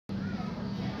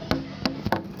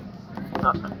Hey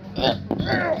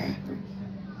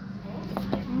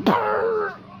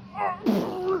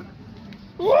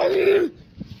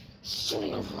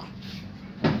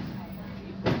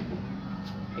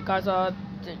guys,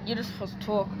 you're just supposed to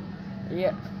talk.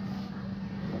 Yeah.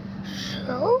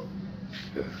 So?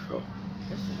 You're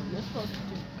supposed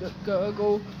to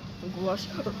go and wash.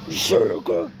 So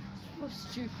go.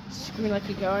 Supposed to scream like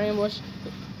you go ambush.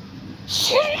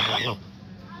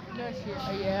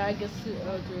 Yeah, I guess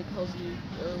Greg calls you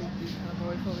be kind of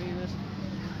boring for me this.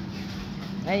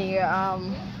 And yeah,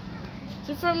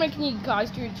 so for making you guys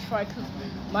do try, cause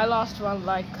my last one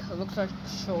like looks like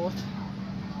short.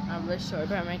 I'm really sorry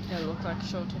about making it look like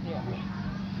short. And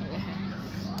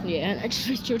yeah, and I just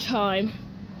wasted your time.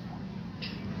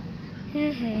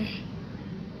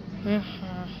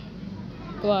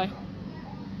 Bye.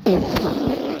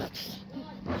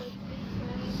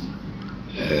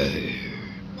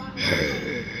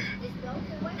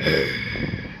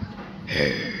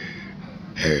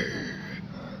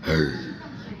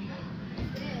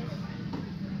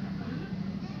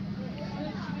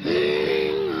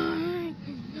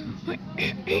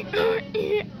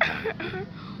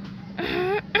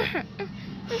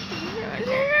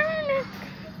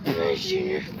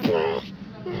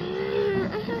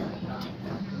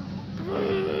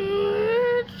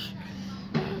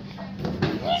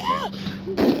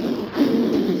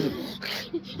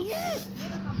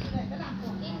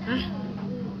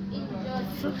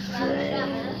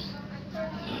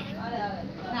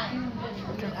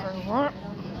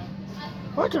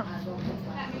 What?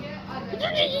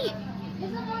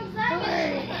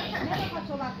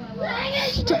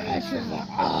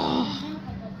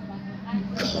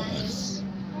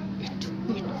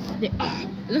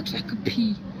 It looks like a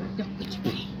pea. No, it's a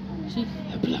pea. See,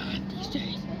 I'm blind these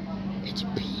days. It's a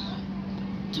pea.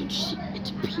 Don't you see? It's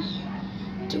a pea.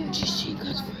 Don't you see,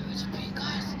 guys? It's a pea,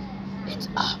 guys. It's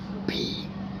a pea.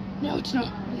 No, it's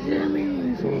not.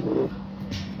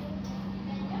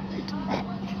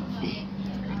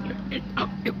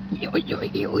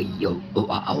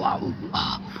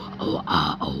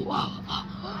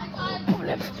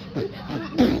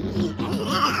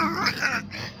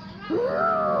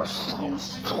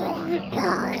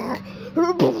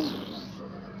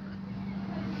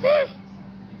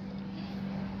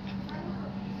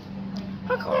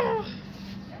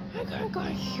 I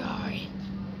got shy.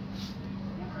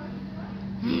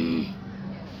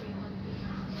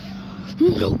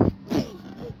 No.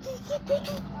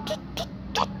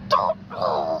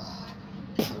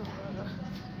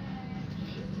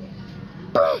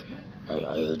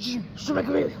 Should I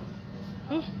come here?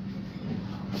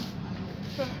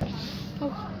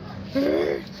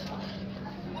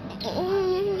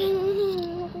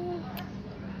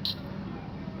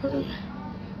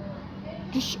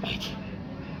 Decide.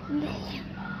 No.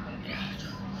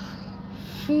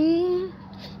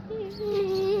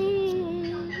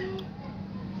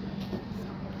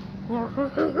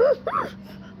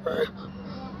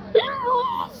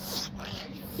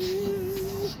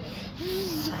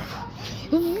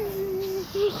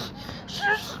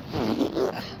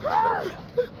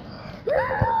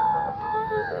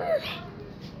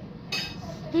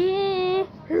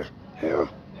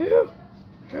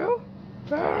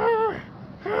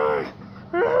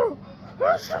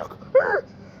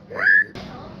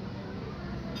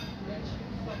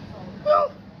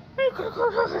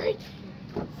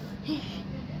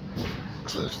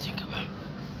 Just think about it.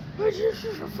 This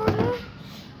is a fun.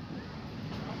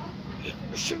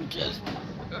 Should just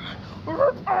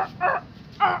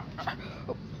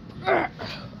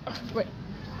wait.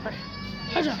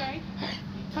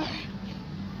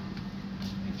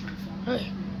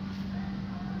 Hey.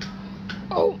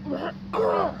 Oh my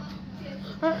God.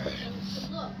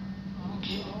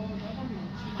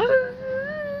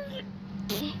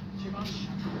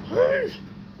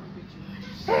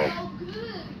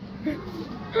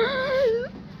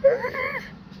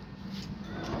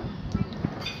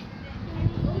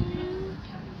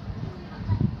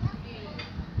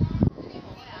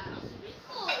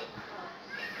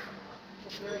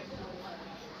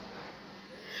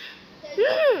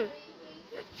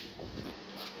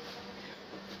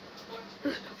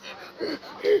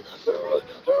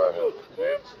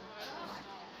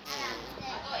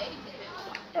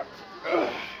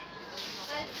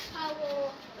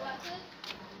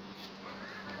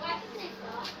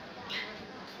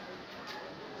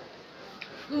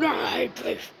 Right,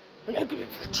 please. I'm not gonna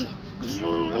put you.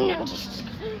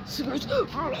 Cigarettes.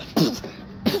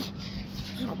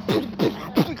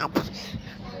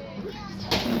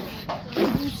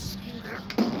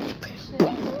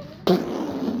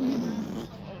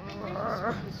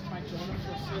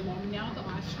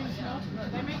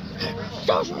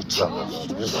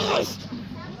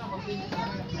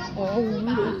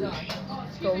 Oh,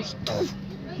 those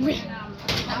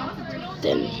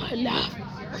then my life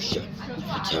should be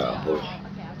terrible.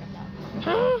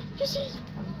 Huh? You see?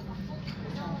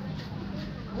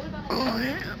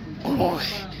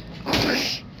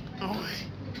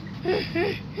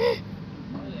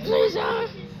 Please,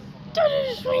 don't do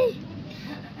this to me.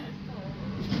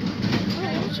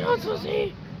 I'm trying to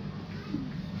see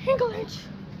English.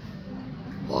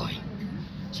 Boy,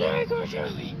 sorry, go show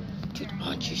me. Dude,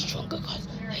 aren't you stronger? Cause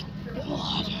like more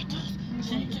harder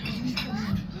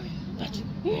but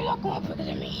you look more bigger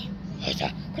than me.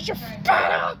 What's your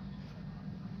father?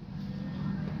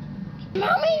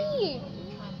 Mommy!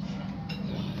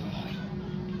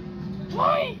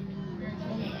 Why?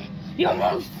 Your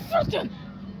mom's fucking.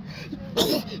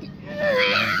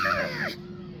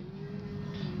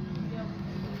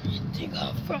 You think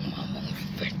I'm from my mom's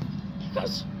fit?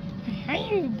 Because I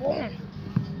ain't born.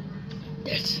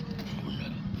 That's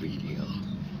another video.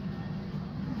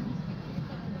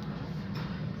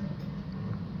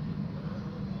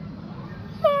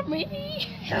 Mommy!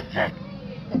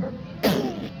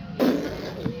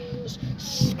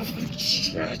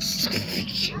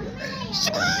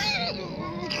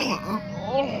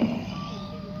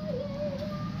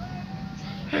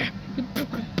 You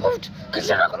broke the boat because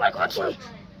you're not like what's one.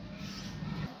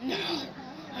 No,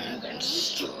 I'm gonna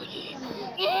destroy you.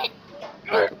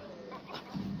 Hurry.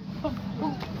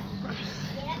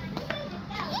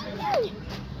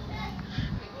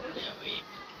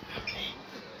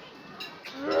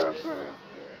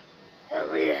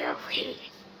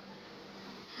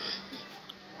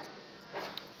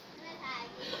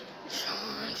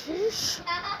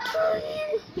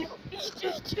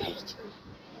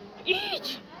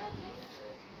 Eat.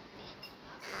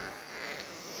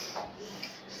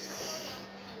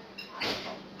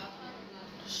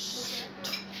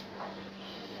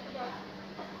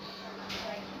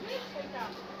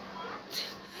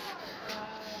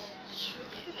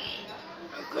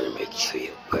 I'm gonna make sure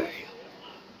you burn.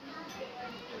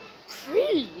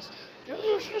 Please.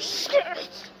 You're so scared.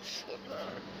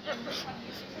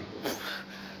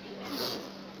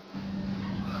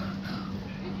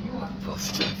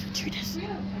 Both trying to do this.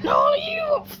 No,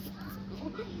 you!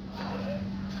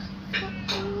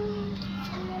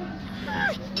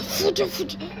 Foot.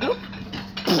 No.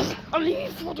 I'll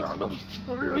leave foot. Got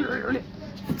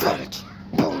it.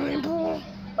 Ball.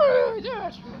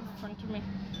 That's in front of me.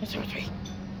 It's over 3.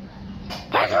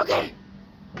 Back again.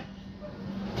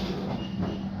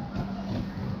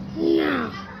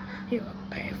 Now, you will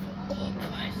pay for all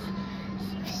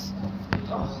prices.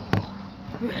 Oh,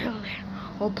 really?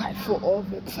 I'll pay for all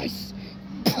the price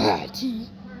party.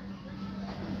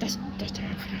 That's right.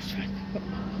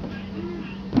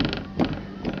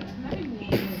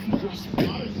 Please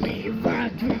spin me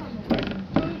round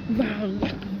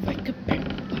like a pen.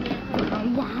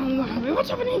 Round. What's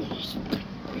happening?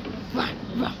 Round.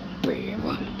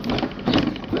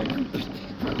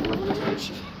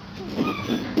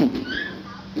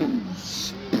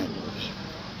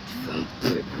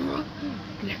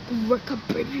 Like a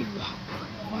baby rock.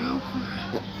 Wow.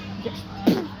 Yes.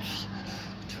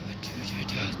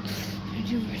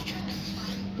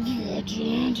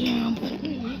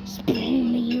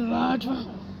 Spin me around.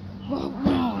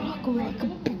 Like a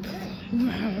baby.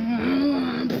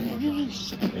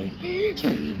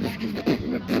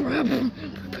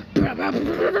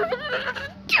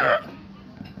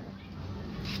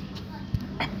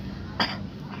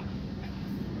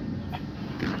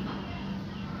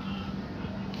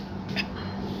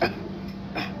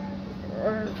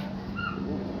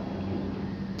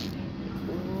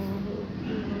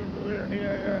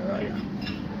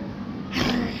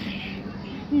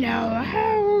 Now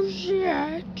how's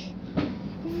that?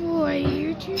 What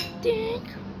do you think?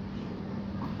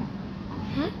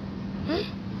 Huh?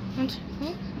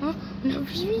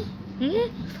 Nervous me?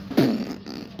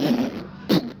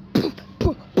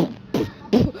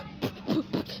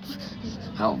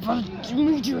 How about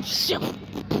you do yourself?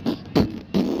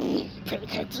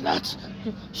 Predicate for that.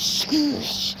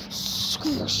 Squish.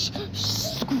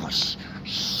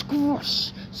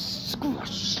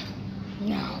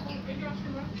 Now.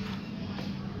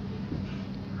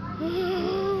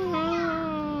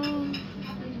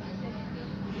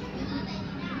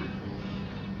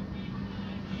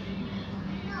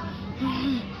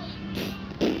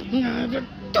 Now the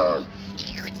door.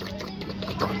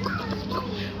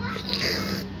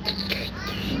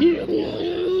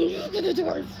 The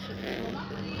door.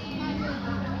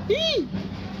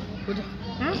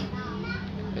 Huh?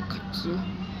 I cut you.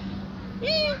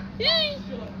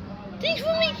 Thanks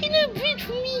for making a bed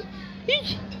for me.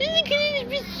 It's a little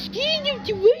bit scared of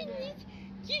the whiteness.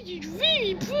 This is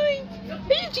very bright.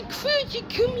 There's a crowd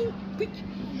coming, but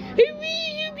I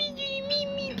really hope you made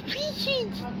me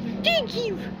appreciate. Thank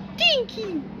you. Thank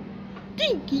you.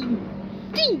 Thank you.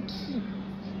 Thank you.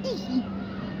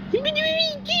 But we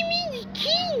gave me the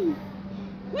king.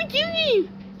 What's your name?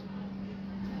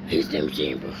 His name's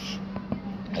Ambush.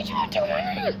 I don't know.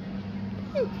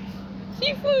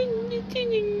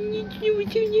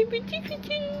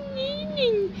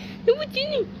 What's your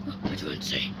name? I don't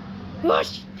say.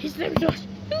 Rush. His name's Rush.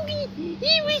 Okay.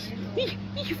 He's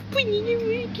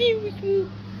funny. Okay, with me.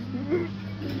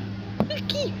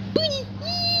 Okay, buddy.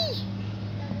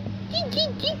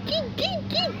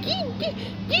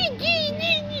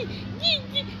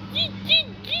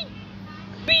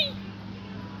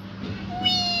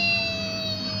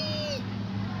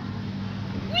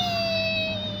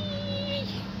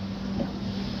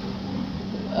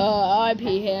 I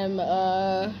pee him,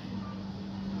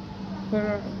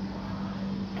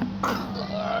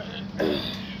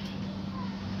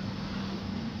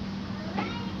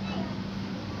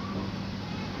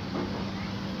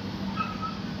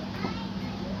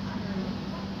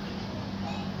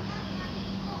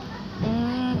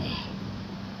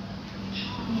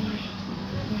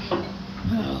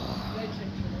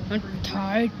 I'm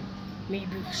tired.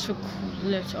 Maybe we should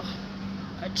call it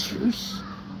a truce.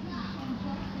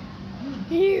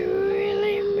 You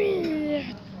really mean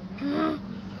that, huh?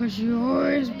 Because you've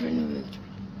always been with me.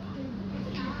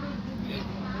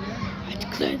 I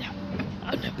declare that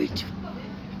I'm not with you.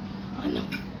 I know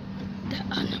that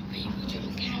I'm not with you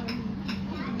again.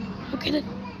 Okay then.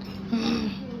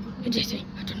 What did I say?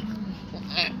 I don't know.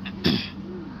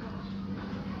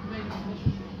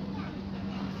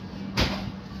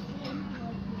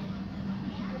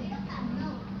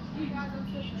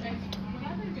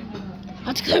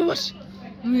 I declare what's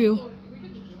real.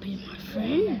 Be my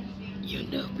friend. You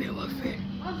know, be my friend.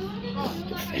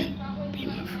 Your friend. Be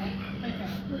my friend.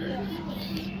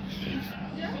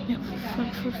 Yeah,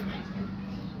 friend.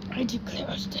 I declare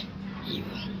us that you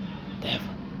will never,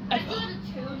 ever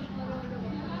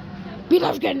be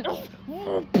loved again.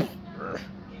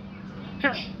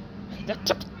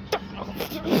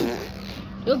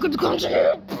 You're good to come to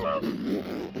you.